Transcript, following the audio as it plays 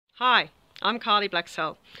Hi, I'm Kylie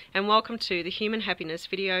Blacksell and welcome to the Human Happiness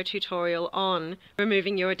video tutorial on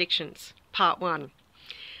removing your addictions, part 1.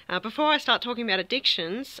 Before I start talking about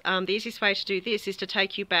addictions, the easiest way to do this is to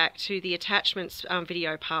take you back to the attachments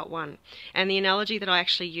video part 1 and the analogy that I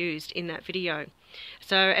actually used in that video.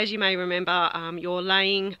 So as you may remember, you're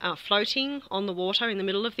laying floating on the water in the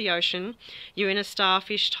middle of the ocean. You're in a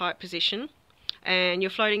starfish type position and you're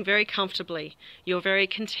floating very comfortably. You're very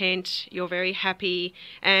content, you're very happy,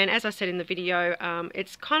 and as I said in the video,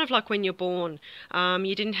 it's kind of like when you're born.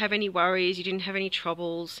 You didn't have any worries, you didn't have any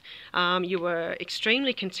troubles, you were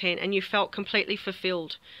extremely content and you felt completely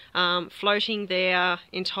fulfilled, floating there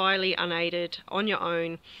entirely unaided on your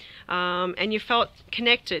own, and you felt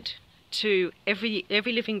connected to every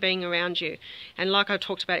living being around you. And like I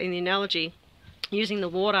talked about in the analogy, using the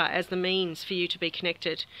water as the means for you to be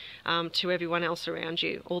connected to everyone else around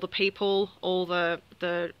you, all the people, all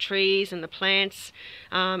the trees and the plants,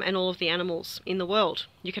 and all of the animals in the world.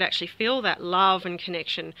 You could actually feel that love and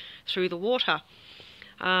connection through the water.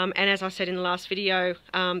 And as I said in the last video,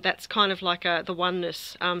 that's kind of like the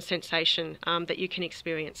oneness sensation that you can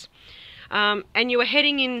experience. And you were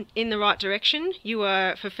heading in the right direction. You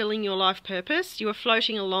were fulfilling your life purpose. You were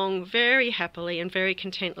floating along very happily and very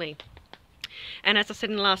contently. And as I said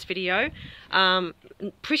in the last video,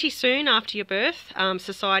 pretty soon after your birth,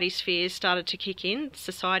 society's fears started to kick in.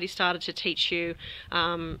 Society started to teach you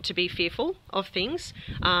to be fearful of things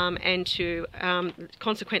and to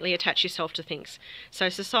consequently attach yourself to things. So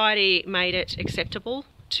society made it acceptable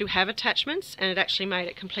to have attachments, and it actually made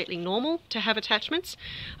it completely normal to have attachments,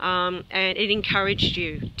 and it encouraged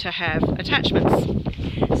you to have attachments.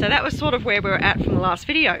 So that was sort of where we were at from the last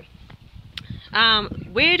video.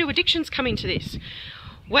 Where do addictions come into this?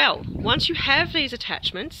 Well, once you have these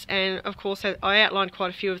attachments, and of course I outlined quite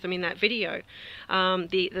a few of them in that video,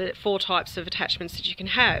 the 4 types of attachments that you can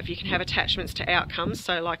have. You can have attachments to outcomes,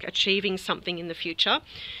 so like achieving something in the future.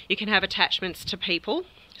 You can have attachments to people,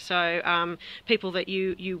 so people that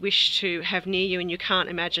you wish to have near you and you can't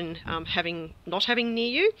imagine not having near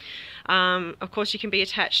you. Of course, you can be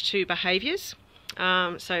attached to behaviours.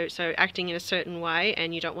 So acting in a certain way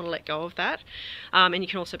and you don't want to let go of that, and you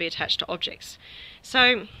can also be attached to objects.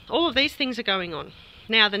 So all of these things are going on.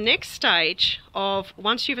 Now the next stage of,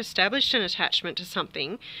 once you've established an attachment to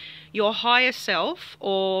something, your higher self,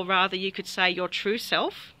 or rather you could say your true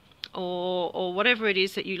self, or whatever it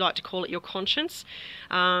is that you like to call it, your conscience,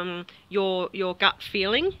 your gut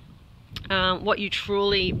feeling, what you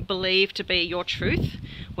truly believe to be your truth,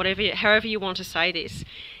 however you want to say this,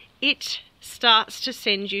 it starts to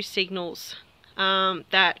send you signals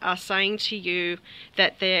that are saying to you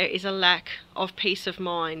that there is a lack of peace of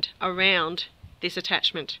mind around this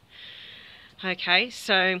attachment. Okay,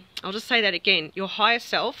 so I'll just say that again. Your higher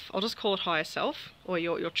self, I'll just call it higher self, or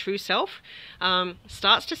your true self,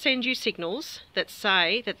 starts to send you signals that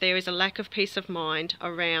say that there is a lack of peace of mind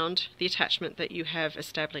around the attachment that you have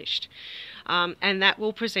established. And that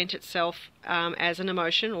will present itself as an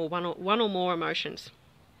emotion, or one or more emotions.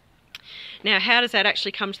 Now, how does that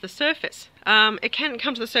actually come to the surface? It can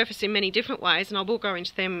come to the surface in many different ways, and I will go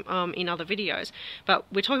into them in other videos.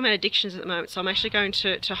 But we're talking about addictions at the moment, so I'm actually going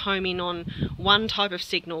to home in on one type of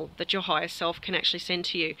signal that your higher self can actually send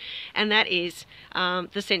to you, and that is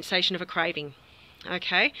the sensation of a craving.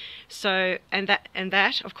 Okay, so and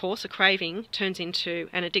that of course, a craving turns into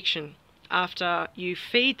an addiction after you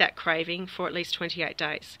feed that craving for at least 28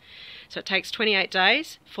 days. So it takes 28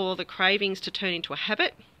 days for the cravings to turn into a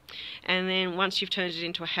habit. And then once you've turned it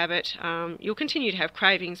into a habit, you'll continue to have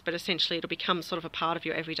cravings, but essentially it'll become sort of a part of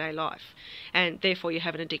your everyday life, and therefore you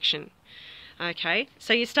have an addiction. Okay,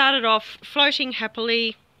 so you started off floating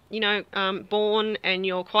happily, born, and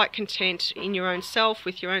you're quite content in your own self,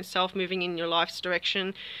 with your own self moving in your life's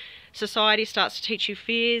direction. Society starts to teach you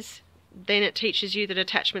fears, then it teaches you that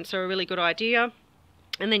attachments are a really good idea.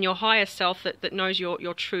 And then your higher self that knows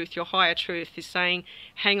your truth, your higher truth, is saying,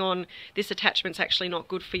 hang on, this attachment's actually not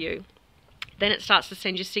good for you. Then it starts to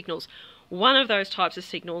send you signals. One of those types of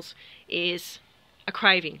signals is a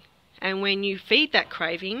craving. And when you feed that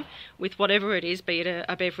craving with whatever it is, be it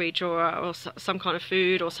a beverage or some kind of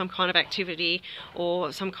food or some kind of activity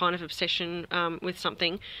or some kind of obsession with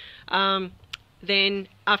something, then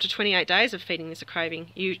after 28 days of feeding this a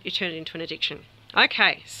craving, you turn it into an addiction.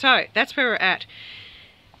 Okay, so that's where we're at.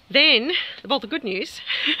 Then, well, the good news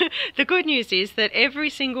is that every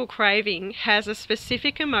single craving has a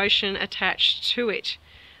specific emotion attached to it,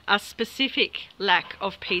 a specific lack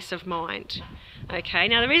of peace of mind. Okay,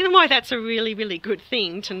 now the reason why that's a really, really good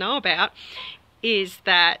thing to know about is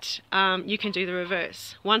that you can do the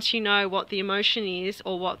reverse. Once you know what the emotion is,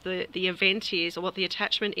 or what the event is, or what the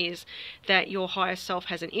attachment is that your higher self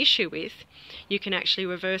has an issue with, you can actually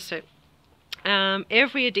reverse it.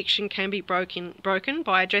 Every addiction can be broken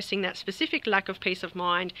by addressing that specific lack of peace of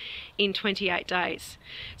mind in 28 days.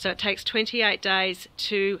 So it takes 28 days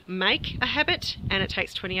to make a habit, and it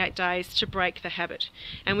takes 28 days to break the habit.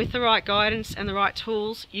 And with the right guidance and the right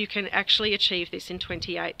tools, you can actually achieve this in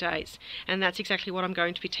 28 days. And that's exactly what I'm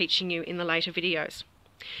going to be teaching you in the later videos.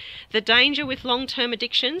 The danger with long-term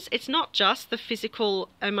addictions, it's not just the physical,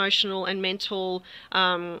 emotional and mental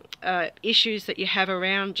issues that you have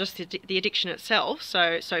around just the addiction itself.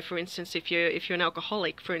 So for instance, if you're an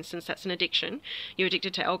alcoholic, for instance, that's an addiction. You're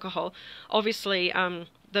addicted to alcohol. Obviously,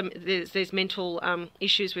 there's mental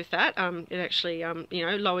issues with that. It actually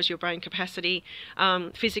lowers your brain capacity.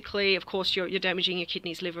 Physically, of course, you're damaging your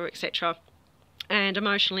kidneys, liver, etc. And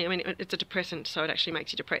emotionally, I mean, it's a depressant, so it actually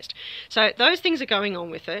makes you depressed. So those things are going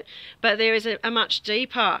on with it, but there is a much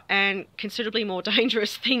deeper and considerably more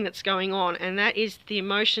dangerous thing that's going on, and that is the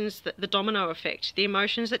emotions, the domino effect, the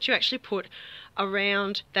emotions that you actually put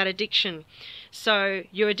around that addiction. So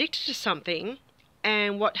you're addicted to something,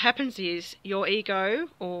 and what happens is your ego,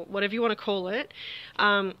 or whatever you want to call it,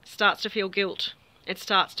 starts to feel guilt. It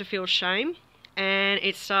starts to feel shame, and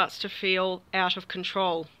it starts to feel out of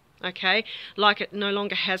control. Okay, like it no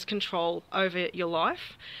longer has control over your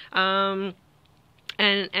life, and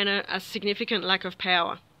a significant lack of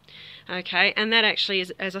power. Okay, and that actually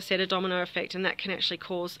is, as I said, a domino effect, and that can actually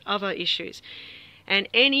cause other issues. And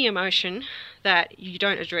any emotion that you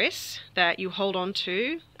don't address, that you hold on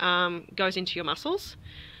to, goes into your muscles.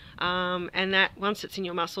 And that once it's in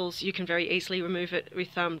your muscles, you can very easily remove it with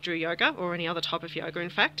Drew yoga, or any other type of yoga,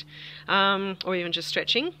 in fact, or even just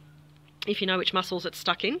stretching, if you know which muscles it's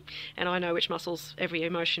stuck in. And I know which muscles every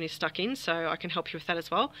emotion is stuck in, so I can help you with that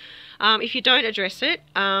as well. If you don't address it,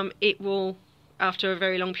 it will, after a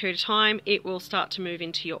very long period of time, it will start to move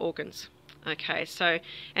into your organs. Okay, so,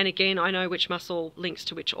 and again, I know which muscle links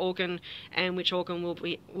to which organ, and which organ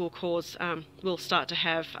will start to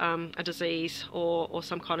have a disease or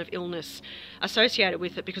some kind of illness associated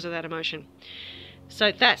with it because of that emotion.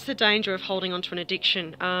 So that's the danger of holding on to an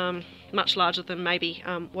addiction, much larger than maybe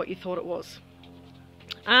what you thought it was.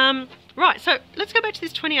 Right, so let's go back to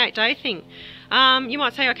this 28-day thing. You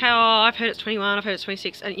might say, okay, I've heard it's 21, I've heard it's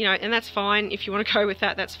 26, and and that's fine. If you want to go with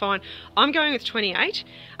that, that's fine. I'm going with 28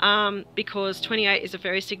 because 28 is a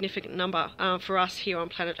very significant number for us here on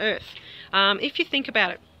planet Earth. If you think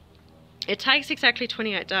about it, it takes exactly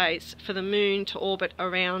 28 days for the moon to orbit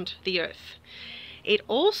around the Earth. It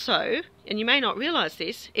also, and you may not realise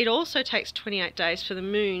this, it also takes 28 days for the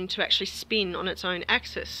moon to actually spin on its own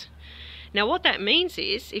axis. Now what that means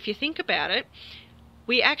is, if you think about it,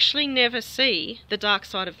 we actually never see the dark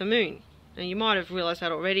side of the moon. Now you might have realised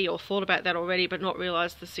that already, or thought about that already, but not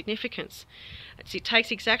realised the significance. It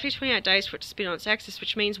takes exactly 28 days for it to spin on its axis,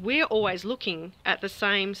 which means we're always looking at the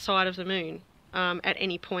same side of the moon at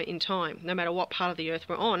any point in time. No matter what part of the Earth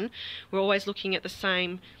we're on, we're always looking at the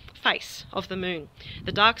same face of the moon.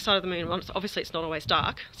 The dark side of the moon, obviously it's not always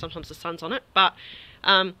dark, sometimes the sun's on it, but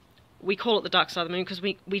we call it the dark side of the moon because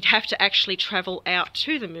we'd have to actually travel out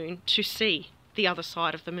to the moon to see the other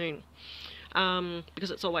side of the moon,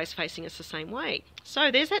 because it's always facing us the same way.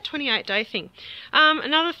 So there's that 28-day thing.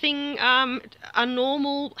 Another thing, a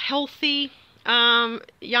normal, healthy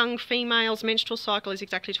young female's menstrual cycle is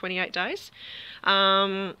exactly 28 days.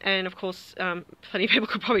 And of course, plenty of people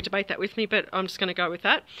could probably debate that with me, but I'm just going to go with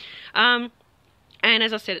that. And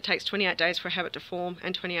as I said, it takes 28 days for a habit to form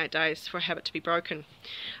and 28 days for a habit to be broken.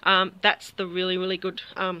 That's the really, really good,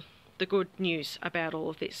 the good news about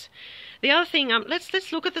all of this. The other thing,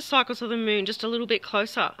 let's look at the cycles of the moon just a little bit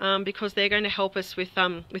closer, because they're going to help us with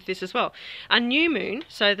this as well. A new moon,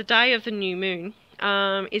 so the day of the new moon,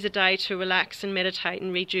 is a day to relax and meditate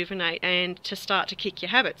and rejuvenate and to start to kick your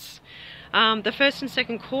habits. The first and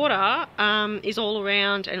second quarter is all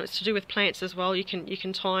around, and it's to do with plants as well. You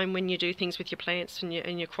can time when you do things with your plants and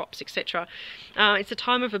your crops, etc. It's a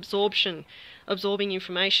time of absorption, absorbing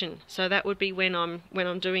information. So that would be when I'm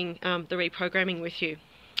doing the reprogramming with you.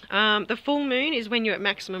 The full moon is when you're at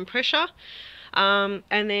maximum pressure, and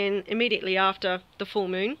then immediately after the full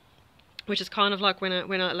moon, which is kind of like when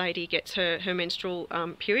a lady gets her menstrual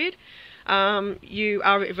period, you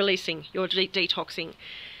are releasing, you're detoxing.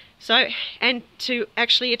 So, and to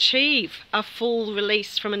actually achieve a full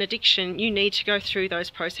release from an addiction, you need to go through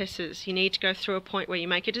those processes. You need to go through a point where you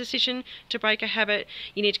make a decision to break a habit.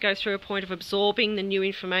 You need to go through a point of absorbing the new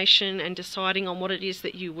information and deciding on what it is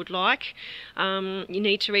that you would like. You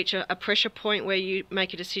need to reach a pressure point where you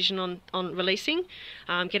make a decision on releasing,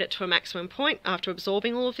 get it to a maximum point after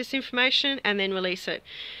absorbing all of this information, and then release it.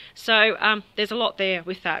 So there's a lot there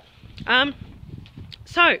with that.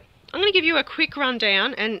 So I'm going to give you a quick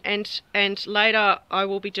rundown, and later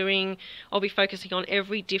I'll be focusing on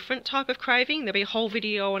every different type of craving. There'll be a whole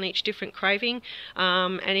video on each different craving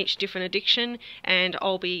and each different addiction, and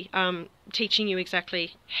I'll be teaching you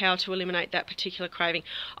exactly how to eliminate that particular craving.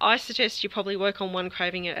 I suggest you probably work on one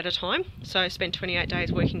craving at a time. So spend 28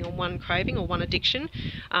 days working on one craving or one addiction,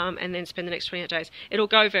 and then spend the next 28 days. It'll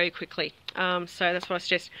go very quickly. So that's what I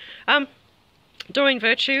suggest. Doreen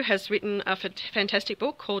Virtue has written a fantastic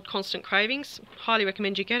book called Constant Cravings. Highly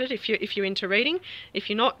recommend you get it if you're into reading. If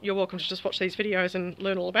you're not, you're welcome to just watch these videos and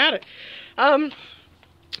learn all about it.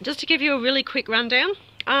 Just to give you a really quick rundown,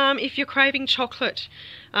 if you're craving chocolate,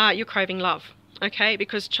 you're craving love. Okay,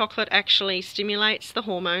 because chocolate actually stimulates the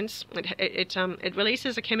hormones. It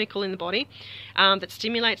releases a chemical in the body that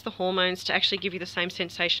stimulates the hormones to actually give you the same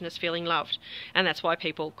sensation as feeling loved, and that's why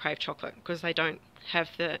people crave chocolate, because they don't have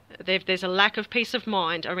there's a lack of peace of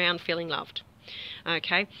mind around feeling loved.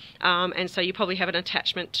 Okay, and so you probably have an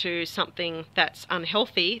attachment to something that's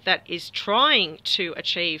unhealthy that is trying to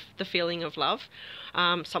achieve the feeling of love,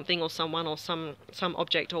 something or someone or some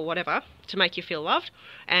object or whatever to make you feel loved,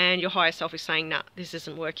 and your higher self is saying, nah, this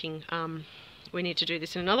isn't working, we need to do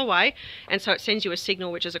this in another way, and so it sends you a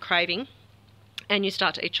signal, which is a craving, and you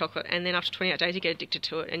start to eat chocolate, and then after 28 days you get addicted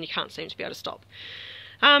to it and you can't seem to be able to stop.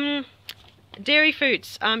 Dairy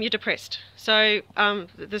foods, you're depressed. So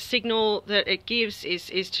the signal that it gives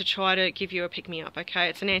is to try to give you a pick-me-up, okay?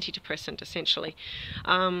 It's an antidepressant, essentially.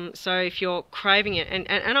 So if you're craving it,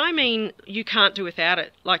 and I mean you can't do without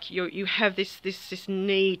it, like you have this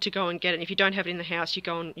need to go and get it. If you don't have it in the house, you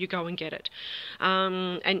go and get it.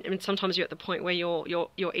 And sometimes you're at the point where you're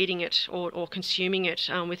eating it or consuming it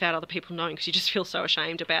without other people knowing, because you just feel so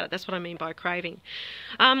ashamed about it. That's what I mean by craving.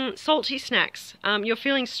 Salty snacks. You're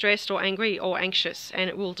feeling stressed or angry or anxious, and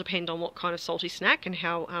it will depend on what kind of salty snack and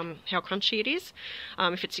how crunchy it is.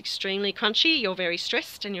 If it's extremely crunchy, you're very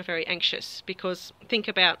stressed and you're very anxious, because think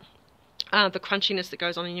about the crunchiness that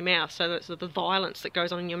goes on in your mouth, so that's the violence that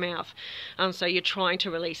goes on in your mouth. So you're trying to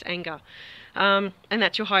release anger, and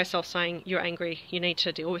that's your higher self saying you're angry, you need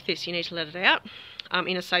to deal with this, you need to let it out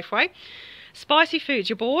in a safe way. Spicy foods,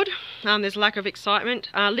 you're bored, there's lack of excitement.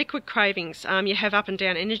 Liquid cravings, you have up and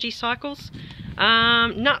down energy cycles.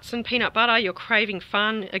 Nuts and peanut butter, you're craving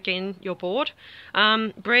fun, again, you're bored.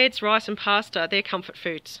 Breads, rice and pasta, they're comfort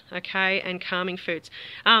foods, okay, and calming foods.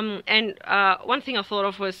 One thing I thought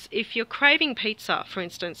of was, if you're craving pizza, for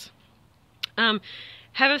instance, have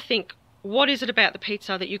a think, what is it about the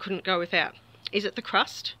pizza that you couldn't go without? Is it the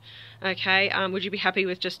crust? Okay, would you be happy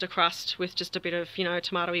with just a crust with just a bit of,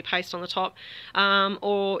 tomatoey paste on the top?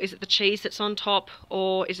 Or is it the cheese that's on top?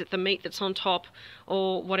 Or is it the meat that's on top?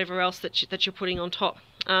 Or whatever else that you're putting on top?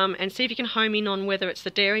 And see if you can home in on whether it's the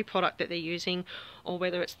dairy product that they're using, or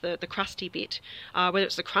whether it's the crusty bit, whether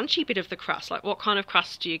it's the crunchy bit of the crust. Like, what kind of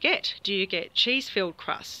crust do you get? Do you get cheese-filled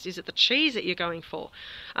crust? Is it the cheese that you're going for?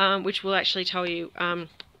 Which will actually tell you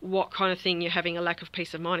what kind of thing you're having a lack of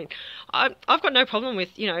peace of mind in. I've got no problem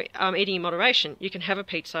with, eating in moderation. You can have a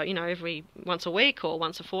pizza, every once a week or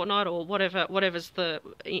once a fortnight or whatever's the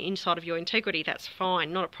inside of your integrity. That's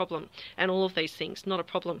fine, not a problem. And all of these things, not a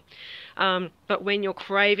problem. But when you're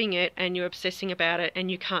craving it and you're obsessing about it and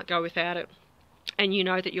you can't go without it, and you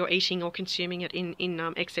know that you're eating or consuming it in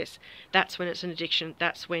excess, that's when it's an addiction.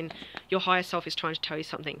 That's when your higher self is trying to tell you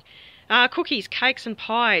something. Cookies, cakes and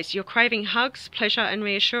pies, you're craving hugs, pleasure and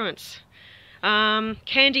reassurance.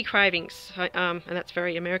 Candy cravings, and that's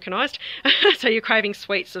very Americanized. So you're craving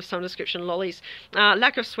sweets of some description, lollies.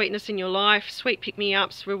 Lack of sweetness in your life, sweet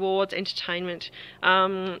pick-me-ups, rewards, entertainment.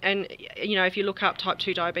 And if you look up type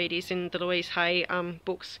 2 diabetes in the Louise Hay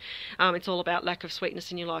books, it's all about lack of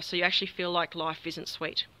sweetness in your life. So you actually feel like life isn't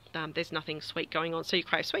sweet. There's nothing sweet going on, so you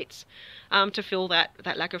crave sweets to fill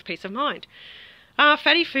that lack of peace of mind.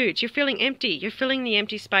 Fatty foods, you're feeling empty. You're filling the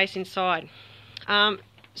empty space inside.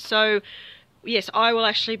 So yes, I will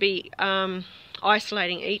actually be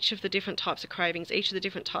isolating each of the different types of cravings, each of the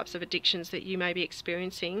different types of addictions that you may be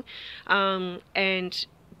experiencing, and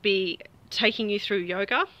be taking you through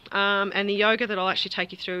yoga. And the yoga that I'll actually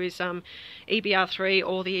take you through is EBR3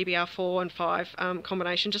 or the EBR4 and 5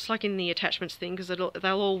 combination, just like in the attachments thing, because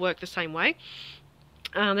they'll all work the same way.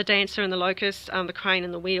 the dancer and the locust, the crane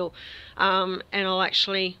and the wheel. And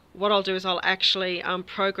what I'll do is I'll actually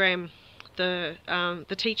program the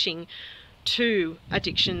teaching to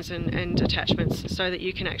addictions and attachments, so that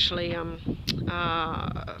you can actually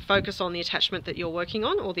focus on the attachment that you're working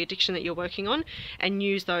on, or the addiction that you're working on, and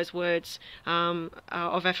use those words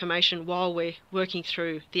of affirmation while we're working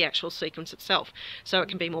through the actual sequence itself, so it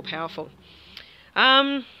can be more powerful.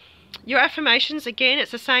 Your affirmations, again,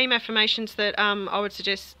 it's the same affirmations that I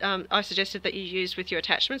suggested that you use with your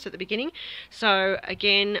attachments at the beginning. So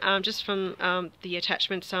again, just from the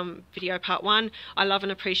attachments video part 1, I love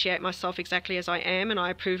and appreciate myself exactly as I am, and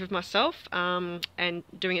I approve of myself. And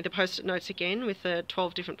doing it the post-it notes again, with the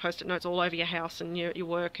 12 different post-it notes all over your house and your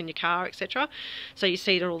work and your car, etc. So you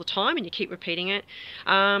see it all the time and you keep repeating it.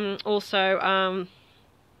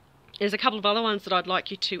 There's a couple of other ones that I'd like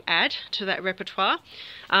you to add to that repertoire.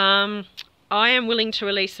 I am willing to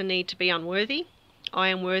release the need to be unworthy. I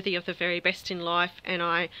am worthy of the very best in life, and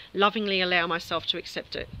I lovingly allow myself to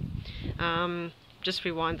accept it. Just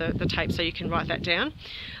rewind the tape so you can write that down.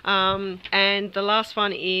 And the last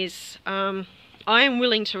one is, I am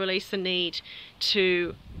willing to release the need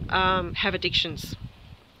to have addictions.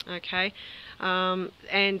 Okay. I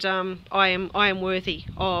am worthy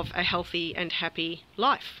of a healthy and happy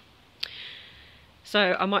life.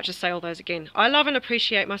 So I might just say all those again. I love and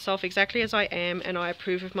appreciate myself exactly as I am, and I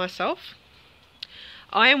approve of myself.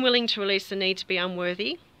 I am willing to release the need to be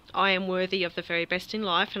unworthy. I am worthy of the very best in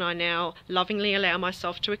life, and I now lovingly allow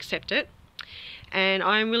myself to accept it. And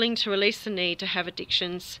I am willing to release the need to have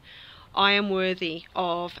addictions. I am worthy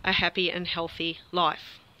of a happy and healthy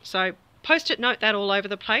life. So post-it note that all over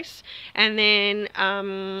the place, and then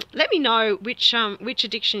let me know which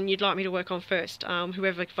addiction you'd like me to work on first.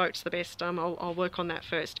 Whoever votes the best, I'll work on that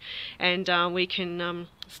first, and we can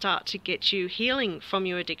start to get you healing from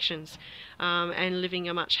your addictions and living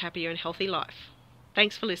a much happier and healthy life.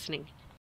 Thanks for listening.